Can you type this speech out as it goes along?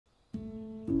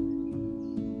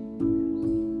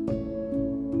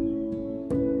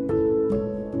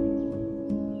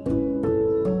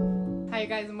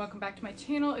welcome back to my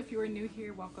channel. If you are new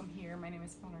here, welcome here. My name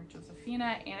is Eleanor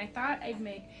Josefina, and I thought I'd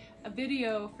make a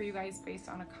video for you guys based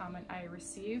on a comment I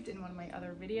received in one of my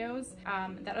other videos.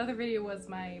 That other video was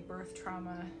my birth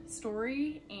trauma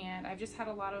story, and I've just had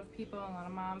a lot of people, a lot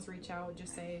of moms reach out,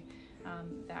 just say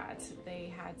that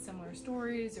they had similar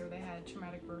stories or they had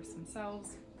traumatic births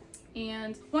themselves.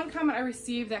 And one comment I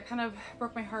received that kind of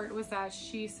broke my heart was that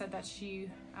she said that she,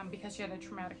 because she had a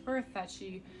traumatic birth, that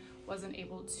she wasn't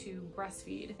able to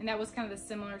breastfeed. And that was kind of the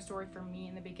similar story for me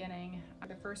in the beginning.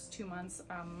 The first 2 months,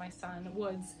 my son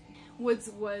Woods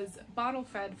was bottle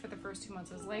fed for the first 2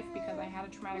 months of his life because I had a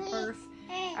traumatic birth.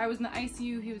 I was in the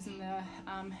ICU, he was in the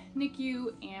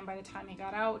NICU, and by the time he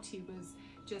got out, he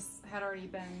had already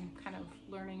been kind of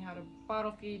learning how to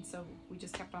bottle feed, so we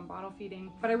just kept on bottle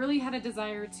feeding. But I really had a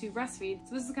desire to breastfeed.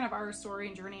 So this is kind of our story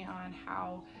and journey on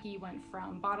how he went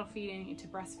from bottle feeding to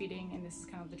breastfeeding, and this is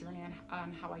kind of the journey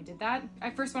on how I did that. I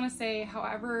first want to say,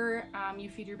 however you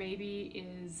feed your baby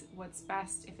is what's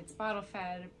best. If it's bottle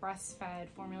fed, breastfed,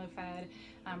 formula fed,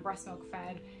 breast milk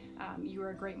fed, you are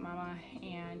a great mama,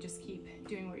 and just keep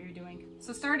doing what you're doing.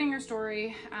 So starting our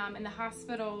story, in the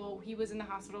hospital, he was in the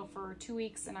hospital for 2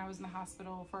 weeks and I was in the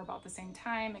hospital for about the same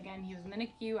time. Again, he was in the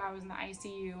NICU, I was in the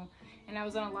ICU, and I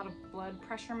was on a lot of blood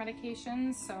pressure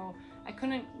medications, so I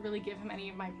couldn't really give him any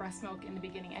of my breast milk in the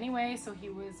beginning anyway. So he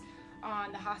was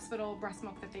on the hospital breast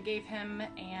milk that they gave him,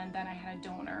 and then I had a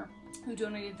donor who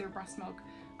donated their breast milk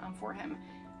for him.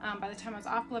 By the time I was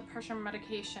off blood pressure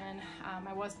medication,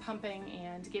 I was pumping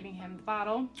and giving him the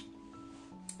bottle,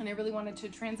 and I really wanted to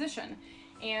transition.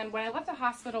 And when I left the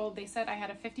hospital, they said I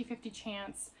had a 50-50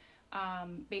 chance,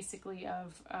 basically,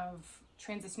 of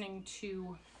transitioning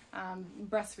to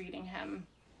breastfeeding him.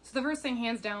 So the first thing,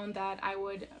 hands down, that I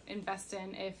would invest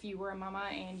in if you were a mama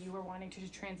and you were wanting to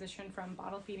transition from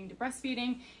bottle feeding to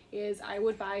breastfeeding is I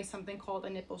would buy something called a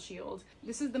nipple shield.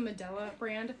 This is the Medela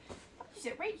brand. You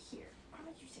sit right here.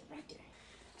 You sit right there.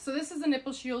 So this is a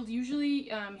nipple shield.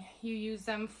 Usually you use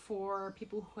them for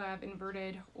people who have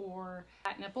inverted or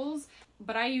flat nipples,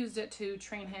 but I used it to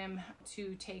train him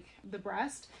to take the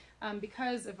breast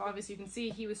because if obviously you can see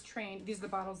he was trained. These are the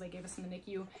bottles they gave us in the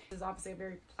NICU. This is obviously a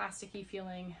very plasticky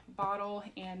feeling bottle,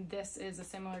 and this is a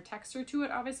similar texture to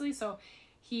it, obviously. So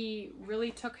he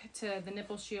really took to the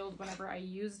nipple shield whenever I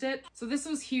used it. So this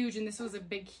was huge, and this was a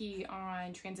big key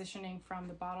on transitioning from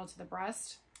the bottle to the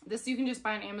breast. This you can just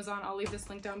buy on Amazon. I'll leave this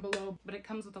link down below, but it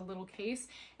comes with a little case,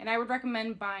 and I would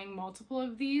recommend buying multiple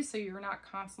of these so you're not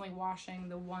constantly washing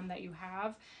the one that you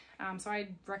have. So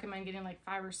I'd recommend getting like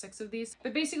 5 or 6 of these.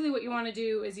 But basically what you want to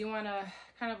do is you want to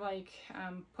kind of like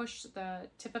push the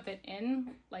tip of it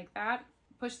in like that.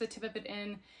 Push the tip of it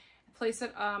in, place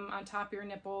it on top of your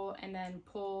nipple, and then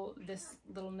pull this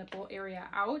little nipple area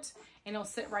out, and it'll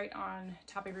sit right on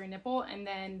top of your nipple, and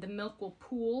then the milk will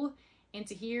pool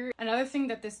into here. Another thing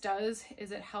that this does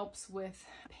is it helps with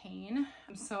pain.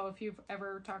 So if you've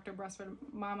ever talked to a breastfed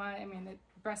mama, I mean,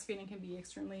 breastfeeding can be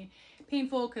extremely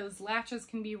painful because latches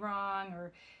can be wrong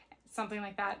or something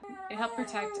like that. It helped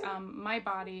protect my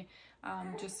body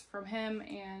just from him.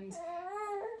 And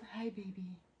hi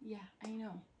baby, yeah, I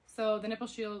know. So the nipple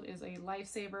shield is a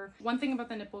lifesaver. One thing about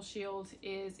the nipple shield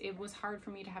is it was hard for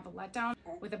me to have a letdown.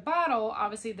 With a bottle,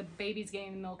 obviously the baby's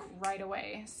getting the milk right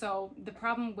away. So the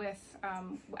problem with,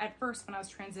 at first when I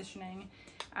was transitioning,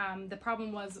 the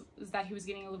problem was that he was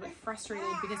getting a little bit frustrated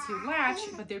because he would latch,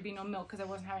 but there'd be no milk because I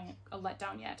wasn't having a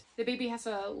letdown yet. The baby has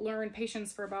to learn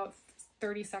patience for about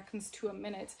 30 seconds to a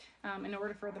minute in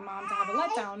order for the mom to have a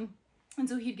letdown. And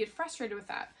so he'd get frustrated with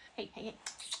that. Hey, hey, hey.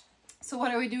 So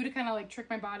what I would do to kind of like trick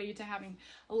my body to having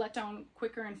a letdown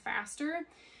quicker and faster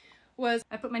was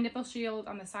I put my nipple shield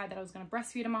on the side that I was going to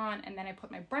breastfeed him on, and then I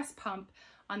put my breast pump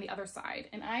on the other side.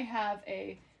 And I have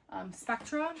a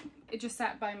Spectra. It just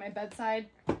sat by my bedside,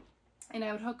 and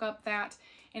I would hook up that,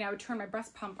 and I would turn my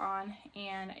breast pump on,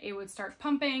 and it would start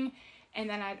pumping, and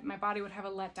then my body would have a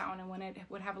letdown, and when it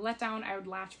would have a letdown, I would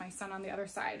latch my son on the other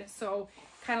side. So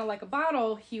kind of like a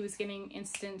bottle, he was getting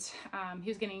instant, he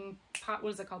was getting,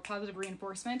 what is it called, positive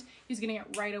reinforcement. He was getting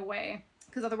it right away,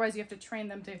 because otherwise you have to train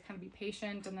them to kind of be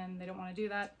patient, and then they don't want to do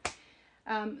that.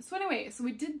 So anyway, so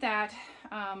we did that.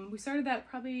 We started that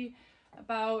probably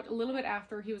about a little bit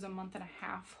after he was a month and a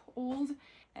half old,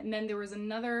 and then there was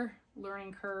another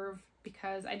learning curve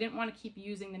because I didn't want to keep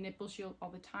using the nipple shield all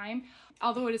the time.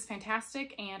 Although it is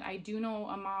fantastic, and I do know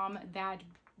a mom that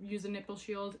used a nipple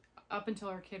shield up until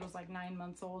our kid was like 9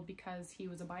 months old because he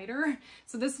was a biter.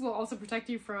 So this will also protect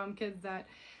you from kids that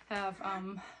have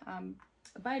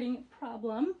a biting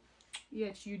problem.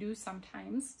 Yes, you do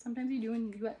sometimes. Sometimes you do,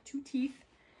 and you got 2 teeth.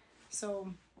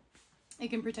 So it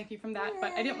can protect you from that.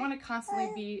 But I didn't want to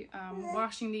constantly be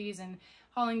washing these and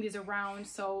hauling these around.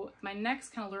 So my next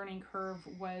kind of learning curve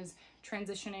was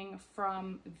transitioning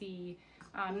from the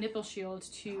nipple shield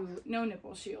to no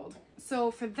nipple shield.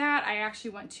 So for that, I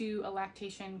actually went to a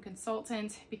lactation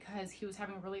consultant because he was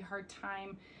having a really hard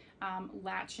time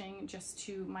latching just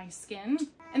to my skin.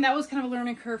 And that was kind of a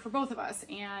learning curve for both of us.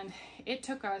 And it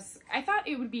took us, I thought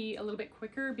it would be a little bit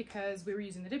quicker because we were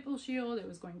using the nipple shield. It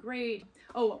was going great.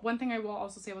 Oh, one thing I will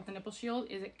also say about the nipple shield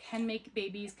is it can make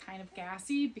babies kind of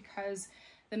gassy because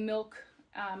the milk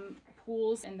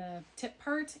pools in the tip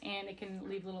part, and it can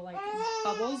leave little like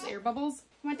bubbles, air bubbles.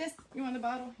 You want this? You want the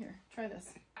bottle? Here, try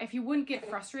this. If he wouldn't get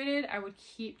frustrated, I would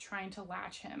keep trying to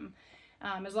latch him.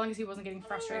 As long as he wasn't getting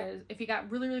frustrated. If he got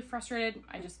really, really frustrated,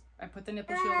 I put the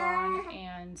nipple shield on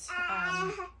and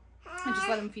I just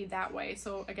let him feed that way.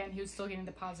 So again, he was still getting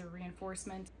the positive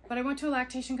reinforcement. But I went to a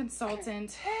lactation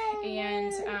consultant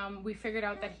and we figured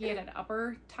out that he had an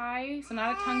upper tie. So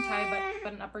not a tongue tie,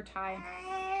 but an upper tie.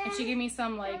 And she gave me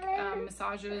some like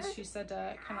massages. She said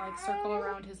to kind of like circle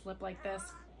around his lip like this,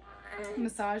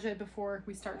 massage it before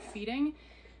we start feeding.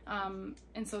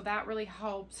 And so that really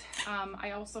helped.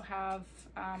 I also have,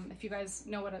 if you guys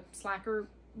know what a slacker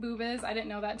boob is, I didn't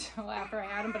know that till after I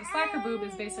had him, but a slacker boob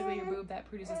is basically your boob that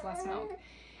produces less milk.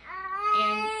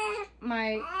 And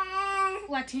my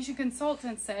lactation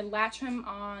consultant said latch him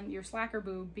on your slacker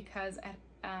boob because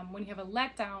when you have a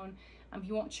letdown,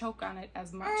 he won't choke on it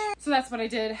as much. So that's what I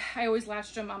did. I always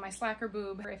latched him on my slacker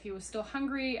boob. If he was still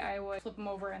hungry, I would flip him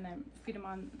over and then feed him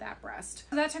on that breast.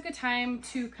 So that took a time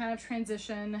to kind of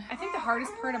transition. I think the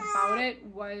hardest part about it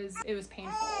was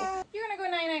painful. You're gonna go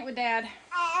night-night with Dad.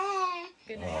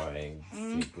 Good night.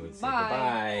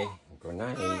 Bye. Good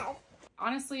night.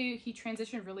 Honestly, he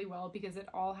transitioned really well because it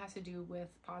all has to do with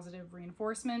positive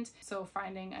reinforcement. So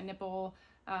finding a nipple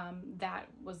that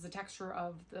was the texture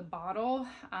of the bottle,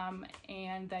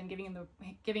 and then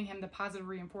giving him the positive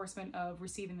reinforcement of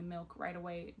receiving the milk right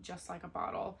away, just like a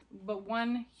bottle. But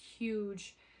one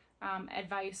huge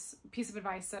piece of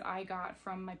advice that I got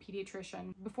from my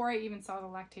pediatrician before I even saw the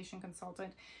lactation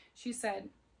consultant, she said,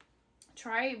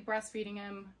 try breastfeeding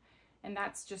him. And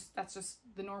that's just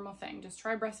the normal thing. Just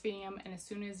try breastfeeding him, and as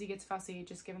soon as he gets fussy,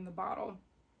 just give him the bottle.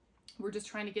 We're just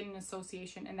trying to get an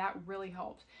association, and that really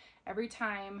helped. Every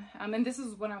time, and this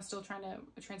is when I was still trying to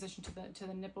transition to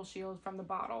the nipple shield from the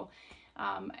bottle.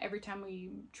 Every time we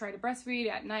try to breastfeed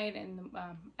at night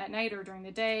or during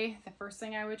the day, the first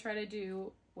thing I would try to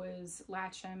do was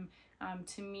latch him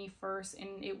to me first,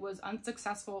 and it was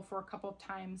unsuccessful for a couple of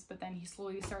times, but then he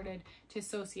slowly started to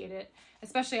associate it,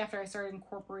 especially after I started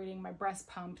incorporating my breast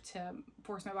pump to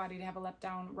force my body to have a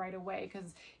letdown right away,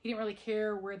 because he didn't really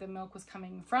care where the milk was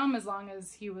coming from as long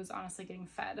as he was honestly getting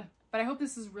fed. But I hope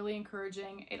this is really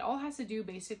encouraging. It all has to do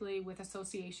basically with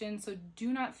association, so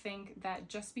do not think that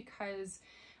just because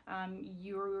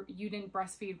you didn't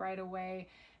breastfeed right away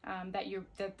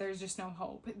that there's just no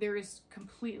hope. There is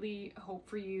completely hope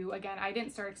for you. Again, I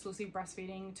didn't start exclusive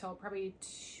breastfeeding until probably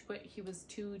he was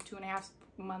 2.5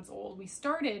 months old. We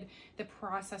started the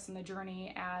process and the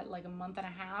journey at like a month and a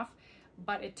half,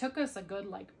 but it took us a good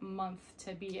like month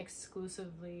to be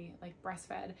exclusively like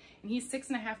breastfed. And he's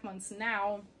 6.5 months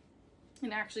now.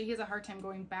 And actually, he has a hard time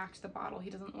going back to the bottle. He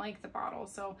doesn't like the bottle.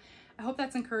 So I hope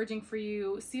that's encouraging for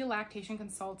you. See a lactation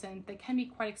consultant. They can be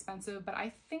quite expensive, but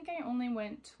I think I only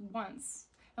went once.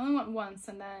 I only went once,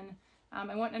 and then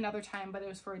I went another time, but it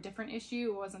was for a different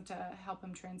issue. It wasn't to help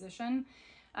him transition.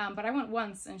 But I went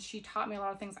once, and she taught me a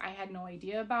lot of things I had no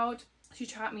idea about. She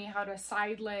taught me how to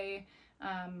side lay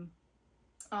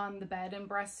on the bed and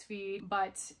breastfeed,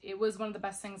 but it was one of the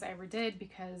best things I ever did,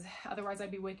 because otherwise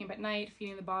I'd be waking up at night,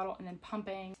 feeding the bottle, and then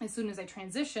pumping. As soon as I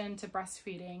transitioned to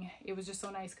breastfeeding, it was just so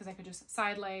nice because I could just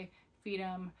side lay, feed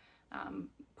him,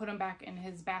 put him back in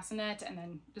his bassinet, and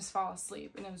then just fall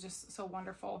asleep, and it was just so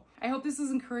wonderful. I hope this is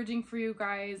encouraging for you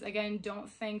guys. Again, don't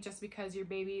think just because your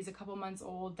baby is a couple months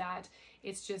old that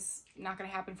it's just not going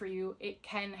to happen for you. It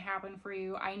can happen for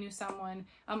you. I knew someone,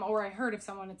 or I heard of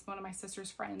someone, it's one of my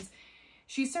sister's friends.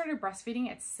 She started breastfeeding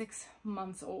at 6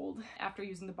 months old after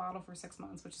using the bottle for 6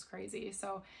 months, which is crazy.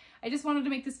 So I just wanted to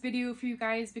make this video for you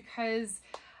guys because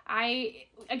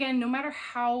again, no matter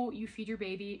how you feed your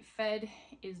baby, fed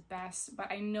is best. But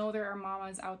I know there are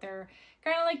mamas out there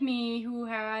kind of like me who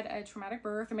had a traumatic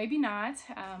birth, or maybe not,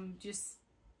 just,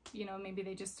 you know, maybe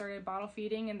they just started bottle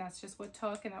feeding and that's just what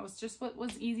took, and that was just what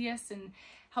was easiest and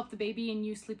helped the baby, and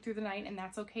you sleep through the night, and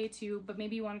that's okay too. But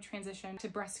maybe you want to transition to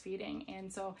breastfeeding,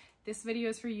 and so this video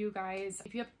is for you guys.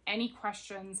 If you have any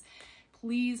questions,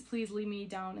 please leave me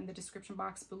down in the description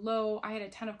box below. I had a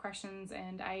ton of questions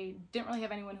and I didn't really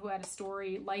have anyone who had a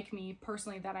story like me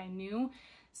personally that I knew.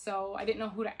 So I didn't know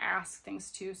who to ask things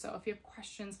to. So if you have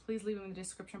questions, please leave them in the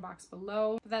description box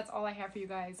below. But that's all I have for you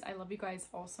guys. I love you guys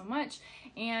all so much.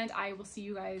 And I will see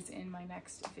you guys in my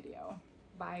next video.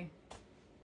 Bye.